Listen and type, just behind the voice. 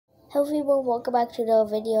Hello everyone, welcome back to the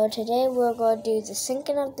video. Today we're going to do the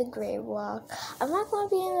sinking of the Grayrock. I'm not going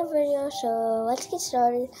to be in the video, so let's get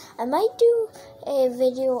started. I might do a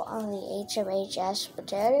video on the HMHS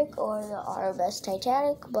Titanic or the RMS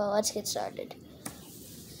Titanic, but let's get started.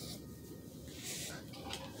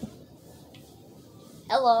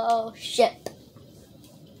 Hello, ship.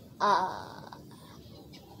 Are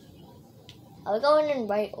we going in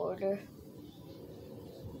right order?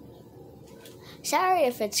 Sorry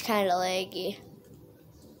if it's kind of laggy.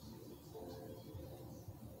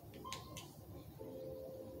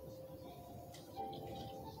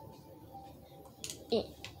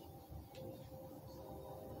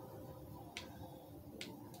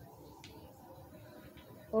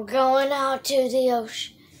 We're going out to the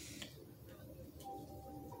ocean.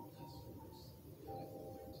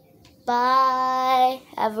 Bye.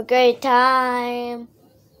 Have a great time.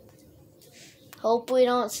 Hope we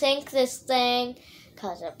don't sink this thing,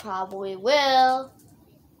 because it probably will.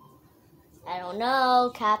 I don't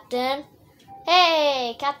know, Captain.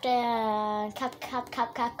 Hey, Captain. Captain.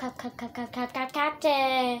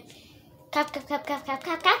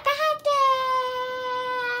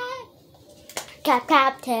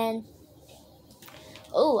 Captain.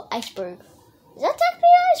 Oh, iceberg. Is that technically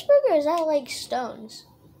an iceberg or is that like stones?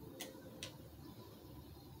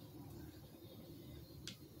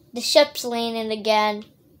 The ship's leaning again.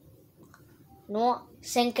 No,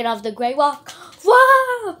 sinking of the Grayrock.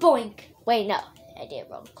 Whoa! Boink. Wait, no. I did it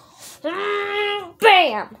wrong.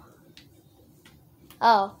 Bam!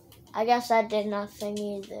 Oh, I guess that did nothing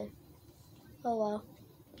either. Oh well.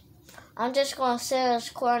 I'm just gonna sit in this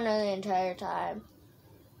corner the entire time.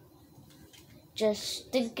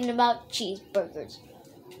 Just thinking about cheeseburgers.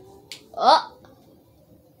 Oh!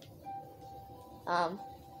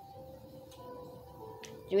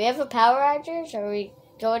 Do we have a power outage? Are we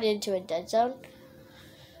going into a dead zone?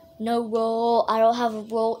 No roll. I don't have a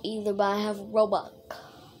roll either, but I have a roblox.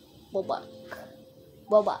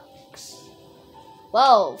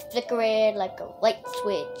 Whoa, flickering like a light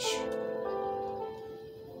switch.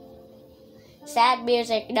 Sad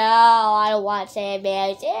music. No, I don't want sad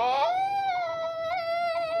music.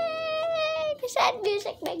 Sad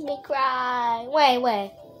music makes me cry.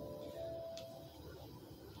 Wait.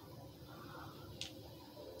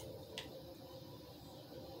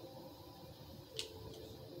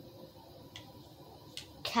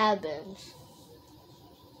 Cabins.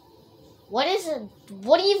 What even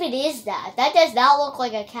is that? That does not look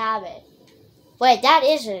like a cabin. Wait, that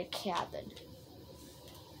is a cabin.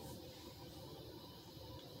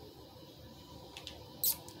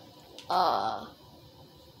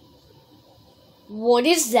 What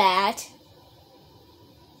is that?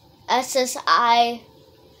 SSI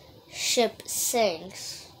ship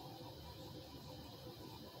sinks.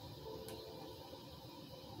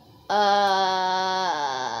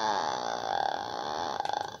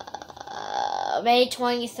 May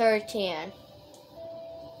 2013.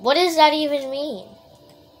 What does that even mean?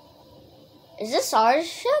 Is this our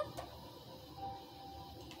ship?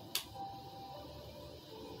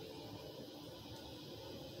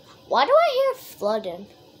 Why do I hear flooding?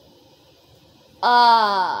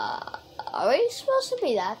 Are we supposed to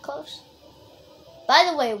be that close? By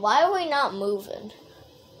the way, why are we not moving?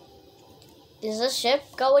 Is the ship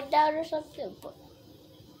going down or something?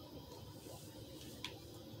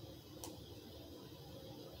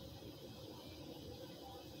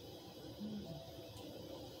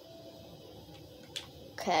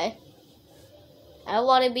 Okay. I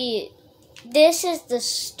want to be... This is the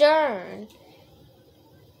stern.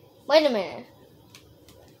 Wait a minute.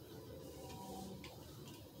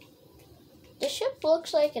 The ship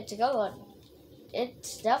looks like it's going.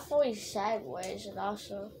 It's definitely sideways and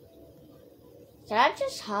also... Can I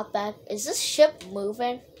just hop back? Is this ship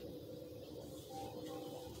moving?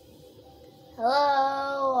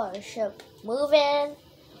 Hello, our ship moving?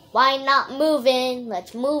 Why not moving?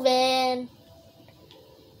 Let's move in.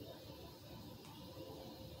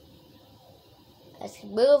 Let's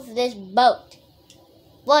move this boat.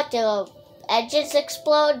 What, do the engines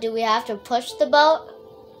explode? Do we have to push the boat?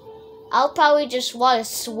 I'll probably just want to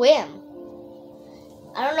swim.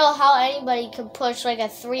 I don't know how anybody can push like a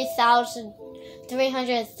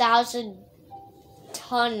 300,000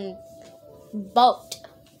 ton boat.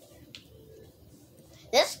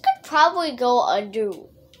 This could probably go under.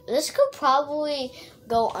 This could probably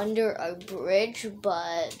go under a bridge,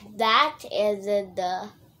 but that and then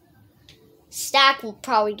the stack will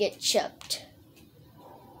probably get chipped.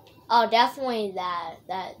 Oh, definitely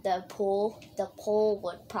the pole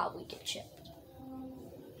would probably get chipped.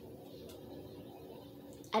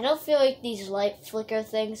 I don't feel like these light flicker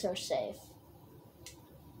things are safe.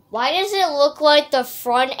 Why does it look like the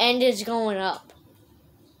front end is going up?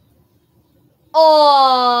 Oh,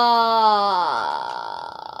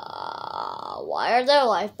 why are there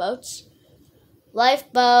lifeboats?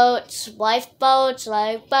 Lifeboats, lifeboats,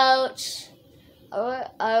 lifeboats.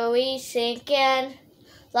 Are we sinking?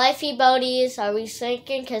 Lifey boaties, are we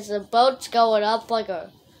sinking? Because the boat's going up like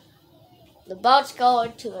the boat's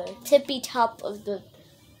going to the tippy top of the...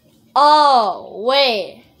 Oh,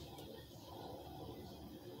 wait.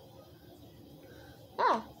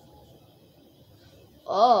 Oh.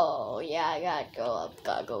 Oh, yeah, I gotta go up.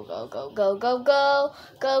 Gotta go, go, go, go, go, go.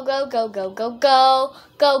 Go, go, go, go, go, go.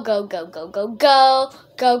 Go, go, go, go, go, go.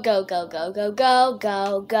 Go, go, go, go, go, go,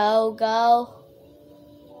 go, go, go.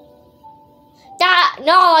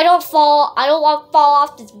 No, I don't fall. I don't want to fall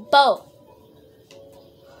off this boat.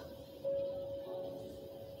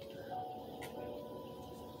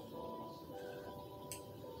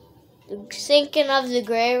 The sinking of the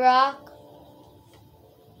Grayrock.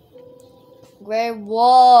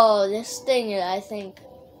 Whoa, this thing, I think.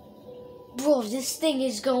 Bro, this thing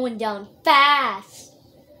is going down fast.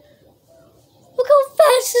 Look how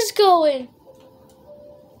fast it's going.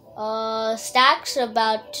 Stack's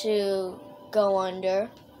about to go under.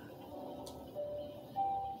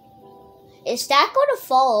 Is Stack going to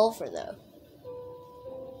fall over, though?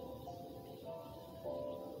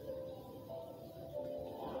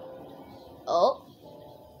 Oh.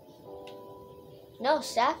 No,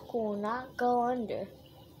 Stack will not go under.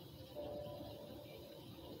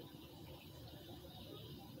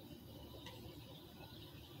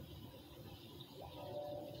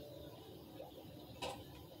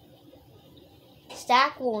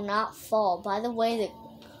 Stack will not fall. By the way,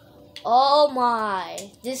 oh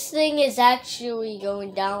my, this thing is actually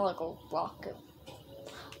going down like a rocket.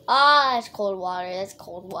 Ah, that's cold water. That's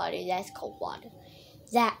cold water. That's cold water.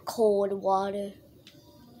 That cold water.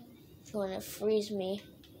 It's gonna freeze me.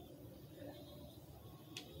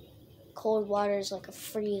 Cold water is like a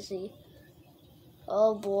freezy.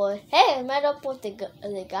 Oh boy. Hey, I met up with the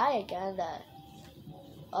guy again.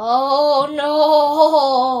 Oh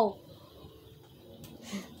no!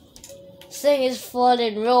 This thing is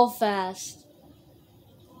flooding real fast.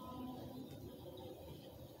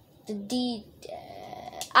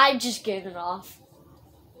 I'm just getting off.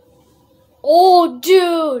 Oh,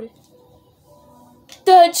 dude!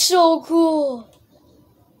 That's so cool!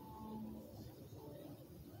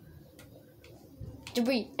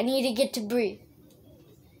 Debris. I need to get debris.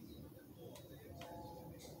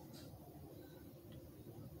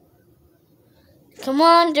 Come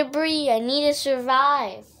on, debris. I need to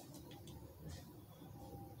survive.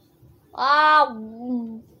 Ah!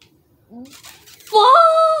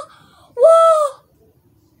 Whoa! Whoa!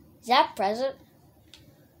 Is that present?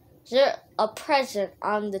 Is there a present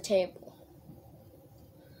on the table?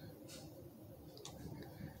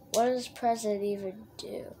 What does present even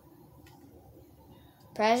do?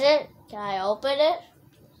 Present? Can I open it?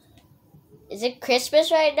 Is it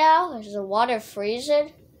Christmas right now? Is the water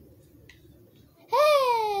freezing?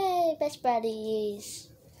 Hey, best buddies.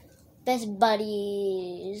 Best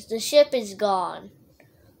buddies. The ship is gone.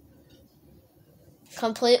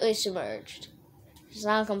 Completely submerged. It's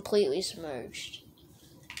not completely submerged.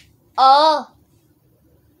 Oh!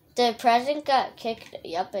 The present got kicked.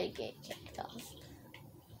 Yep, it got kicked off.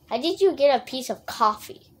 How did you get a piece of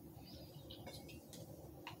coffee?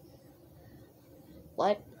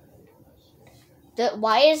 What?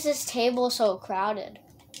 Why is this table so crowded?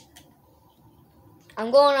 I'm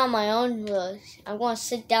going on my own. I'm going to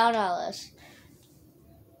sit down on this.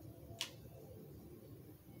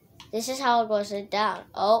 This is how I'm going to sit down.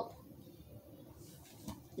 Oh.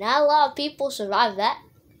 Not a lot of people survive that.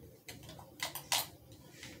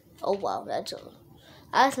 Oh, wow. That's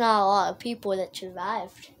not a lot of people that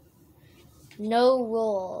survived. No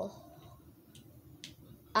roll.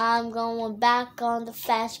 I'm going back on the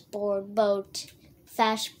fastboard boat.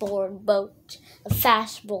 Fastboard boat. A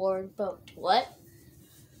fastboard boat. What?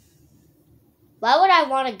 Why would I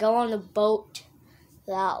want to go on the boat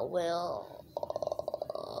that will...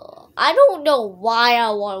 I don't know why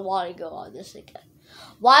I want to go on this again.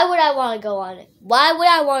 Why would I want to go on it? Why would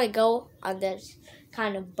I want to go on this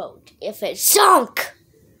kind of boat if it sunk?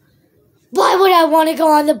 Why would I want to go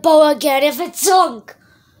on the boat again if it sunk?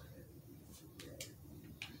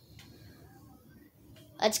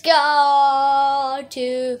 Let's go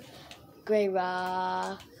to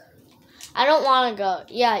Grayrock. I don't want to go.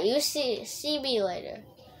 Yeah, you see me later.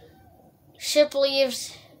 Ship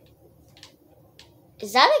leaves.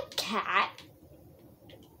 Is that a cat?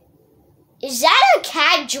 Is that a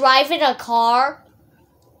cat driving a car?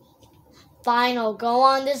 Fine, I'll go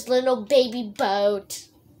on this little baby boat.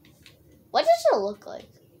 What does it look like?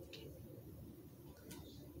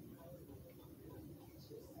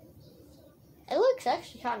 It looks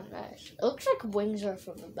actually kind of nice. It looks like wings are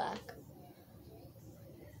from the back.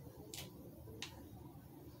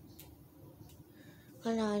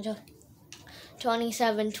 Oh no, I don't.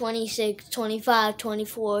 27, 26, 25,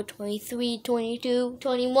 24, 23, 22,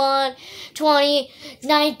 21, 20,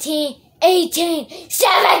 19, 18,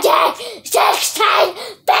 17, 16,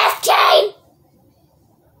 15!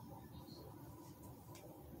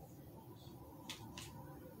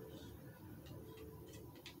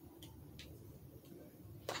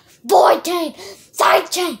 14,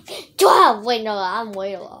 13, 12. Wait, no, I'm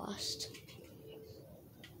way lost.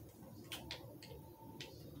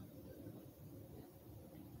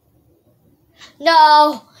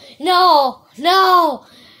 No, no, no,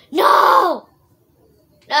 no,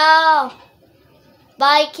 no.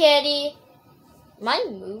 Bye, kitty. Am I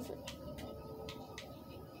moving?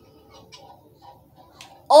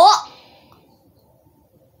 Oh.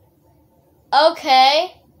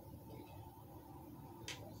 Okay.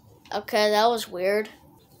 Okay, that was weird.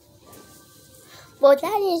 Well,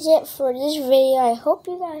 that is it for this video. I hope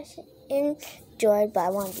you guys enjoyed, but I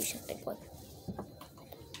want to do something quick.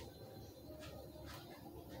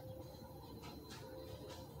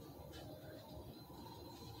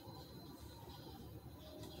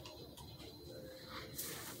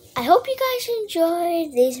 I hope you guys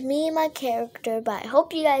enjoyed. This is me and my character, but I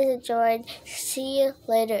hope you guys enjoyed. See you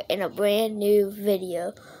later in a brand new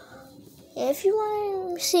video. If you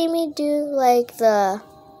want to see me do like the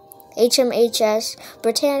HMHS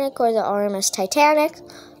Britannic or the RMS Titanic,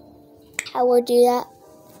 I will do that.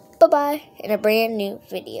 Bye-bye in a brand new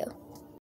video.